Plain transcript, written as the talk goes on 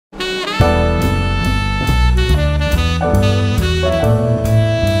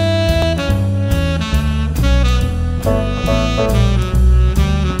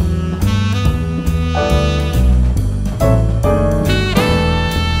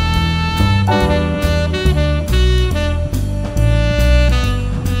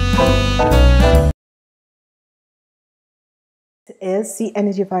is the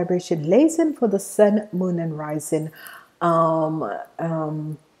energy vibration Lezing voor de sun, moon en rising.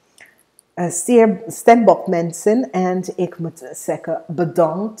 Steenbok mensen. En ik moet zeggen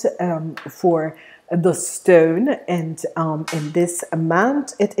bedankt voor de steun. En in this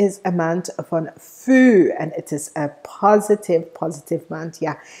month, it is a month van vuur. En het is een positive maand.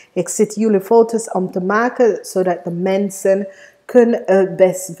 Ja, ik zit jullie foto's om te maken, zodat de mensen kunnen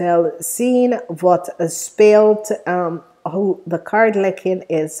best wel zien wat speelt, hoe de kaartlegging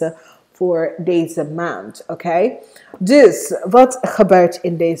is voor deze maand, oké? Dus, wat gebeurt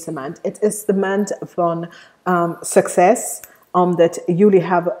in deze maand? Het is de maand van succes, omdat jullie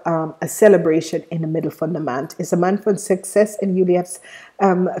hebben een celebration in het midden van de maand. Het is een maand van succes en jullie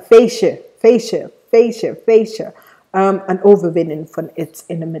hebben feestje. Een overwinning van iets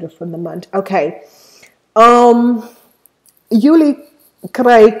in het midden van de maand. Oké. Jullie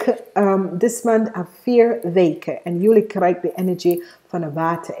krijgen this maand 4 weken en jullie krijgen de energie van een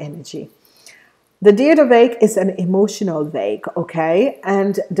waterenergie. De derde week is een emotional week, oké?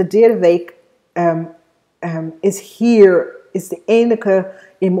 En de derde week is de enige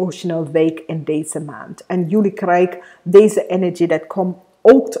emotional week in deze maand. En jullie krijgen deze energie dat komt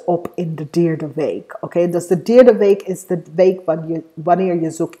ook op in de derde week, oké? Dus de derde week is de week wanneer je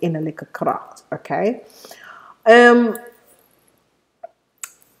zoekt innerlijke kracht, oké?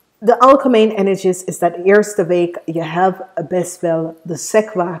 De algemene energies is dat de eerste week je hebt best wel de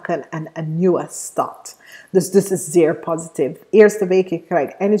sekwaken en een nieuwe start. Dus dit is zeer positief. Eerste week je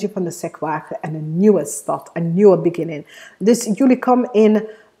krijgt energie van de sekwaken en een nieuwe start, een nieuwe beginning. Dus jullie komen in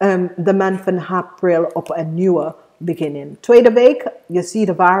de maand van april op een nieuwe beginning. Tweede week, je ziet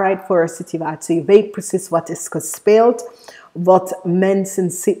de waarheid voor een situatie. Je weet precies wat is gespeeld. Wat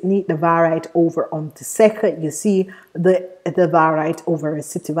mensen zitten niet de waarheid over om te zeggen. Je ziet de waarheid over een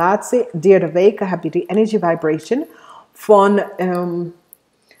situatie. Derde week heb je die energy vibration van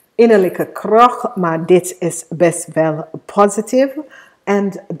innerlijke kracht. Maar dit is best wel positief.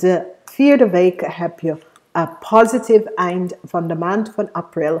 En de vierde week heb je een positief eind van de maand van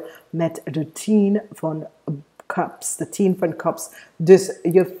april met de 10 van cups, de 10 van cups. Dus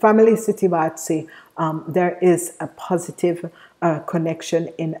je family situatie, there is a positive connection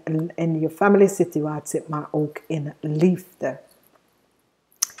in je family situatie, maar ook in liefde.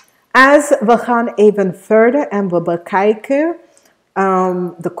 Als we gaan even verder en we bekijken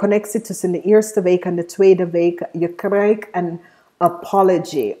de connectie tussen de eerste week en de tweede week, je krijgt een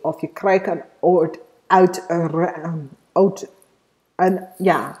apology of je krijgt een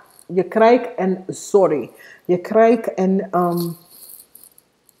je krijgt een sorry. Je krijgt een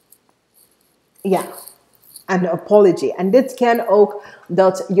een apology. En dit kan ook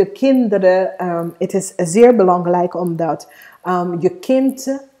dat je kinderen, het is zeer belangrijk omdat je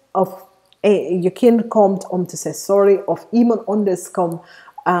kind komt om te zeggen sorry, of iemand anders komt,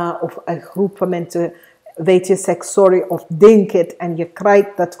 of een groep van mensen, weet je, zegt sorry of denk het, en je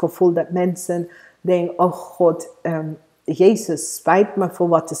krijgt dat gevoel dat mensen denken, oh God, Jezus, spijt me voor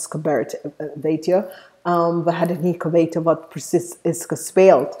wat is gebeurd, weet je. We hadden niet geweten wat precies is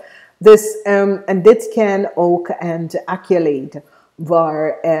gespeeld. Dus, en dit kan ook een accolade,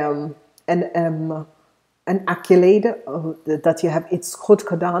 waar een accolade, dat je hebt iets goed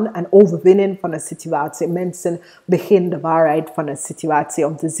gedaan, een overwinning van een situatie. Mensen beginnen de waarheid van een situatie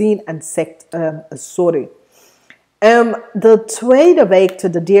om te zien en zegt sorry. De tweede week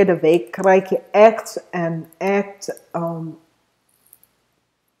tot de derde week krijg je echt een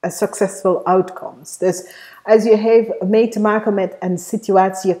successful outcomes. Dus als je heeft mee te maken met een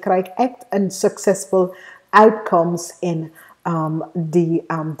situatie, je krijgt echt een successful outcomes in die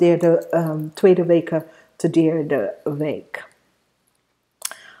tweede week tot derde week.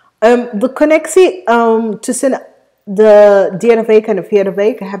 De connectie tussen de derde week en de vierde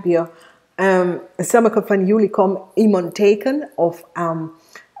week heb je sommige van jullie komen iemand tegen of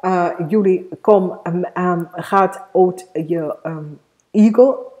jullie gaat uit je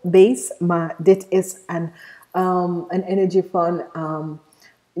ego base, maar dit is een energie van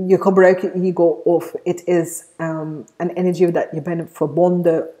je gebruikt je ego of het is een energie dat je bent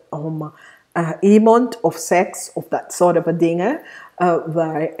verbonden om iemand of seks of dat soort van dingen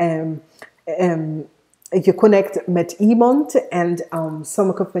waar je connect met iemand en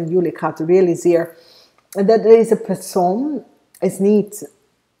sommige van jullie gaat realiseren dat deze persoon is niet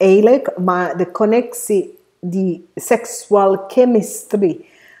eerlijk, maar de connectie, die seksuele chemistry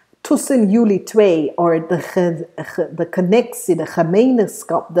tussen jullie twee, of de connectie, de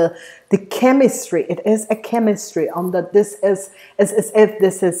gemeenschap, de chemistry, it is a chemistry, omdat this is as if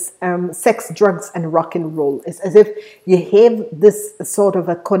this is sex, drugs and rock and roll. It's as if je hebt this sort of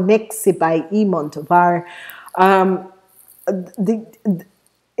a connectie bij iemand waar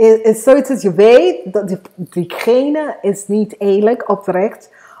is zoiets als je weet dat diegene is niet eerlijk, oprecht,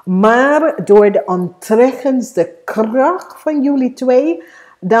 maar door de aantrekkingsde kracht van jullie twee,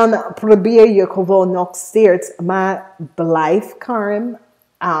 dan probeer je gewoon nog steeds, maar blijf kalm.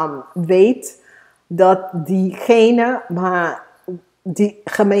 Weet dat diegene, maar die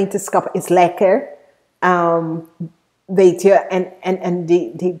gemeenschap is lekker. Weet je, en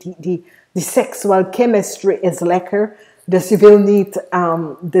die sexual chemistry is lekker. Dus je wil niet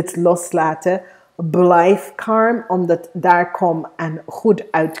dit loslaten. Blijf kalm, omdat daar komt een goed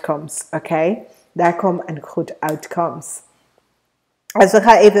uitkomst. Oké? Daar komt een goed uitkomst. Als we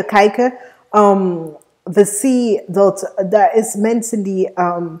gaan even kijken. We zien dat er is mensen die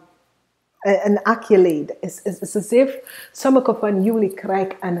een accolade. Het is alsof sommige van jullie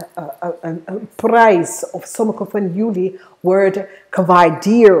krijgen een prijs. Of sommige van jullie worden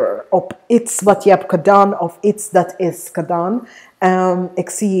gewaardeerd op iets wat je hebt gedaan. Of iets dat is gedaan. Ik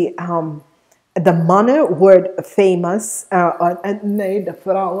zie de mannen worden famous. Nee, de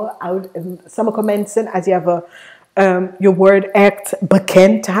vrouwen. Sommige mensen, als je hebt, je wordt echt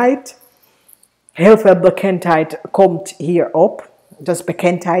bekendheid. Heel veel bekendheid komt hierop. Dus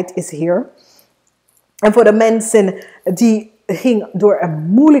bekendheid is hier. En voor de mensen die ging door een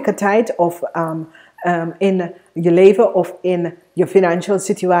moeilijke tijd of in je leven of in je financiële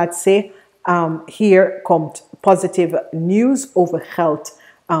situatie, hier komt positieve nieuws over geld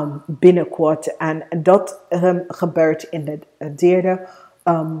binnenkort. En dat gebeurt in de derde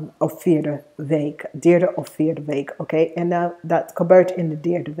of vierde week. Derde of vierde week, oké. En dat gebeurt in de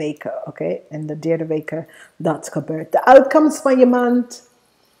derde weken, oké. In de derde weken dat gebeurt. De uitkomst van je maand.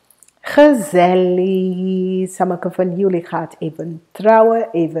 Gezellig. Sommige van jullie gaat even trouwen.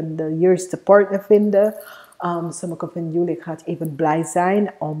 Even de juiste partner vinden. Sommige van jullie gaat even blij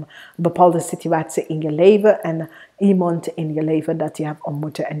zijn om een bepaalde situatie in je leven. En iemand in je leven dat je hebt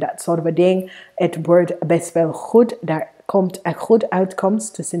ontmoet. En dat soort dingen. Het wordt best wel goed. Daar komt een goed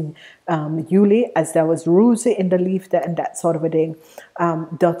uitkomst tussen jullie. Als er was ruzie in de liefde en dat soort dingen.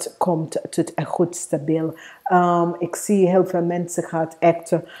 Dat komt tot een goed stabiel. Ik zie heel veel mensen gaan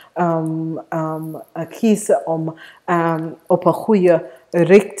echt kiezen om op een goede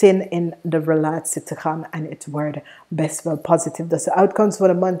richting in de relatie te gaan. En het wordt best wel positief. Dus de uitkomst voor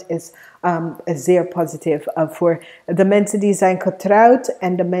de maand is zeer positief. Voor de mensen die zijn getrouwd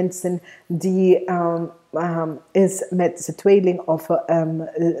en de mensen die is met zijn tweeling of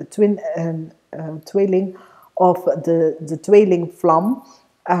tweeling of de tweelingvlam.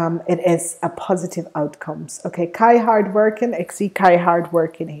 It is a positive outcomes. Oké, keihard werken. Ik zie keihard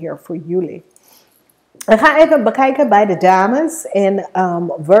werken hier voor jullie. We gaan even bekijken bij de dames in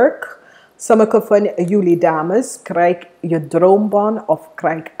werk. Sommige van jullie dames krijgen je droombaan of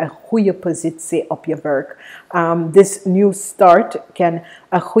krijgen een goede positie op je werk. This new start kan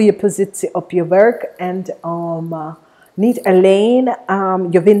een goede positie op je werk. En niet alleen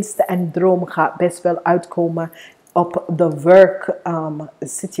je winsten en droom gaat best wel uitkomen op de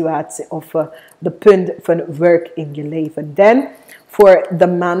werksituatie of de punt van werk in je leven. Dan voor de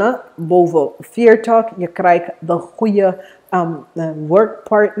mannen boven 40, je krijgt de goede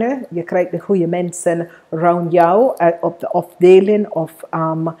workpartner. Je krijgt de goede mensen rond jou op de afdeling of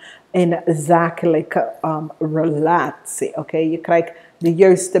in een zakelijke relatie. Oké, je krijgt de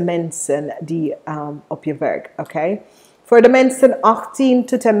juiste mensen die op je werk. Oké. Voor de mensen 18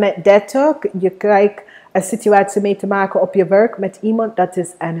 tot en met 30, je krijgt een situatie mee te maken op je werk met iemand dat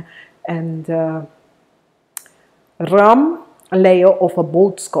is een ram, Leo of een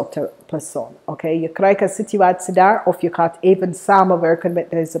boodschapperpersoon. Oké, je krijgt een situatie daar of je gaat even samenwerken met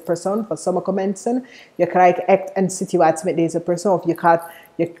deze persoon. Voor sommige mensen, je krijgt echt een situatie met deze persoon. Of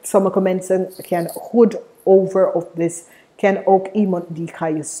sommige mensen gaan goed over of this kan ook iemand die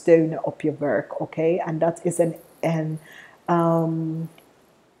gaat je steunen op je werk. Oké, en dat is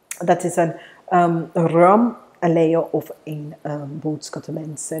een ram, een Leo of een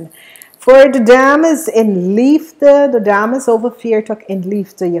boodschappermensen. Voor de dames in liefde, de dames over 40 in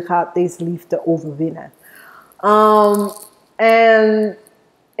liefde, je gaat deze liefde overwinnen. En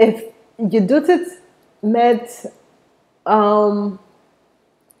je doet het met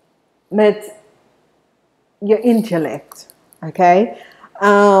je intellect, oké?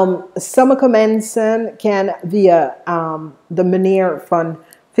 Sommige mensen kennen via de manier van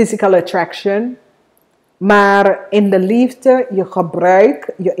physical attraction, maar in de liefde, je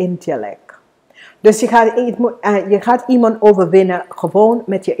gebruikt je intellect. Dus je gaat iemand overwinnen gewoon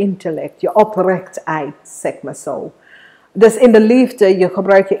met je intellect, je oprechtheid, zeg maar zo. Dus in de liefde, je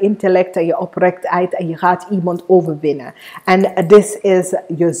gebruikt je intellect en je oprechtheid en je gaat iemand overwinnen. En this is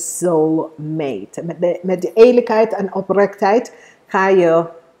your soulmate. Met de eerlijkheid en oprechtheid ga je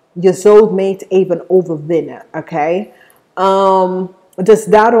je soulmate even overwinnen. Oké? Dus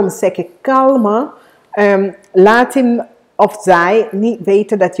daarom zeg ik kalme. Laat hem of zij niet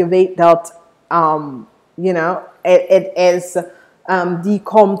weten dat je weet dat, it is, die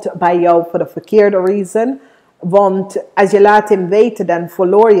komt bij jou voor de verkeerde reason. Want als je laat hem weten, dan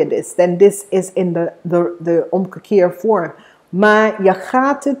verloor je dit. Dan dit is in de omgekeerde vorm. Maar je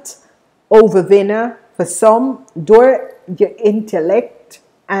gaat het overwinnen voor some door je intellect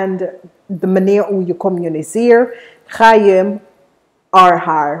en de manier hoe je communiceert, ga je hem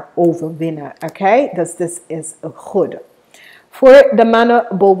haar overwinnen. Oké? Dus dit is goed. Voor de mannen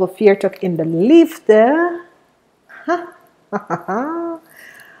boven 40 in de liefde.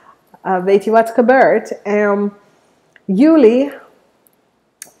 Weet je wat gebeurt? Jullie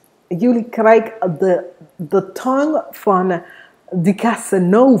krijgen de tong van de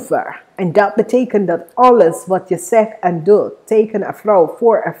Casanova. En dat betekent dat alles wat je zegt en doet, tegen een vrouw,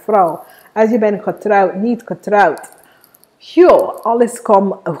 voor een vrouw, als je bent getrouwd, niet getrouwd, alles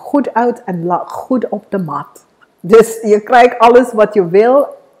komt goed uit en lag goed op de mat. Dus je krijgt alles wat je wil,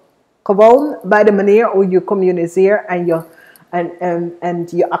 gewoon bij de manier hoe je communiceert en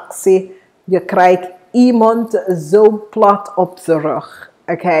je actie. Je krijgt iemand zo plat op zijn rug.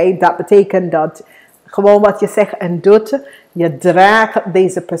 Oké? Dat betekent dat gewoon wat je zegt en doet, je draagt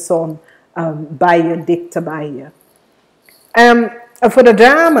deze persoon bij je, dichter bij je. Voor de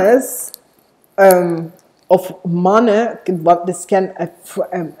dames of mannen, wat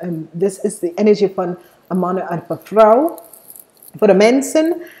dit is de energie van een man en een vrouw. Voor de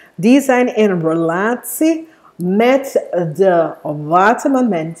mensen die zijn in een relatie met de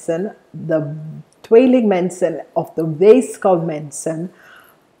watermanmensen, de tweelingmensen of de weeskaalmensen.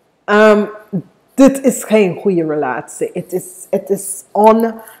 Dit is geen goede relatie. Het is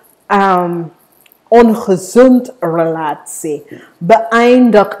ongezond relatie.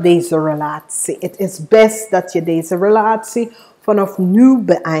 Beëindig deze relatie. Het is best dat je deze relatie vanaf nu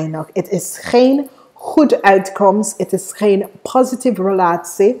beëindigt. Het is geen goede uitkomst. Het is geen positieve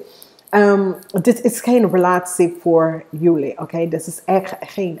relatie. Dit is geen relatie voor jullie. Oké? Dit is echt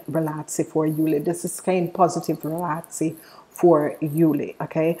geen relatie voor jullie. Dit is geen positieve relatie voor jullie.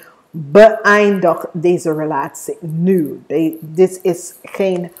 Oké? Beëindig deze relatie nu. Dit is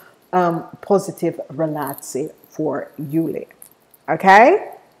geen positieve relatie voor jullie. Oké?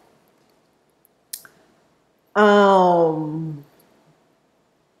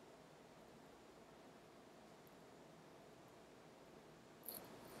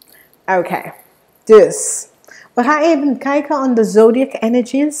 Oké, dus we gaan even kijken aan de zodiac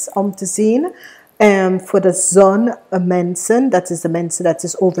energies om te zien. Voor de zon mensen, dat is de mensen dat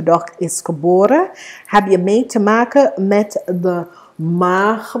is overdag is geboren, heb je mee te maken met de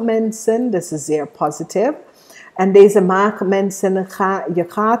maagmensen. Dat is zeer positief. En deze maagmensen, je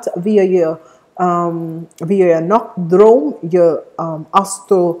gaat via je nachtdroom, je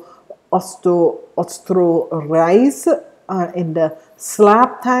astro-reis in de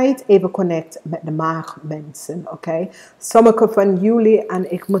slaaptijd even connect met de maagmensen. Oké? Sommige van jullie,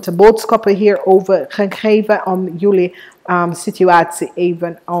 en ik moet de boodschappen hierover gaan geven om jullie situatie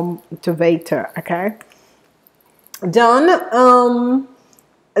even om te weten. Oké? Dan,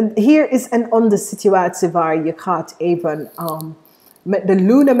 hier is een andere situatie waar je gaat even met de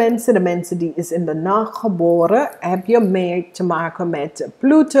luna mensen, de mensen die is in de nacht geboren, heb je mee te maken met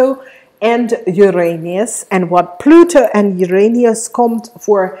Pluto en Uranus. En wat Pluto en Uranus komt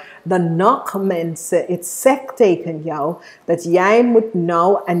voor de nachtmensen, het zegt tegen jou dat jij moet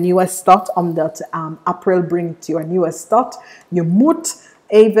nou een nieuwe start, omdat April brengt je een nieuwe start. Je moet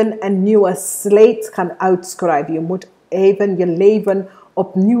even een nieuwe slate gaan uitschrijven. Je moet even je leven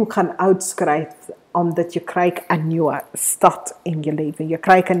opnieuw gaan uitschrijven, omdat je krijgt een nieuwe start in je leven. Je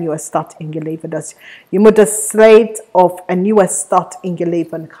krijgt een nieuwe start in je leven. Dus je moet een slate of een nieuwe start in je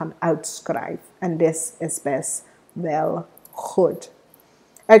leven gaan uitschrijven. En dit is best wel goed.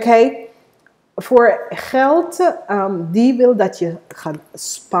 Oké? Voor geld, die wil dat je gaat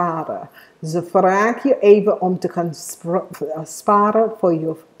sparen. Ze vragen je even om te gaan sparen voor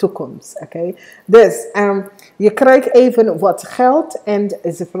je toekomst. Oké? Dus je krijgt even wat geld en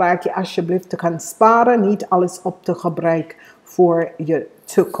ze vragen je alsjeblieft te gaan sparen. Niet alles op te gebruiken voor je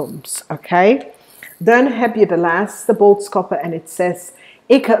toekomst. Oké? Dan heb je de laatste boodschappen en het zegt: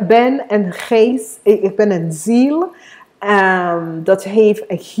 ik ben een geest, ik ben een ziel. Dat heeft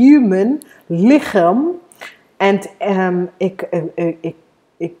een human lichaam. En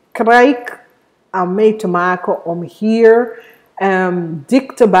ik krijg aan mee te maken om hier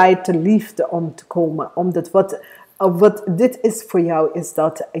dichterbij de liefde om te komen. Omdat wat dit is voor jou, is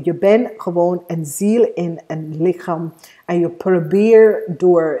dat je bent gewoon een ziel in een lichaam. En je probeert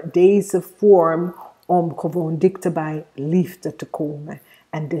door deze vorm om gewoon dichterbij liefde te komen.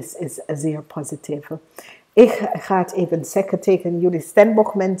 En dit is zeer positief. Ik ga het even zeggen tegen jullie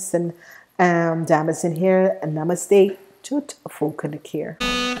Steenbok mensen. Dames en heren, namaste. Tot de volgende keer.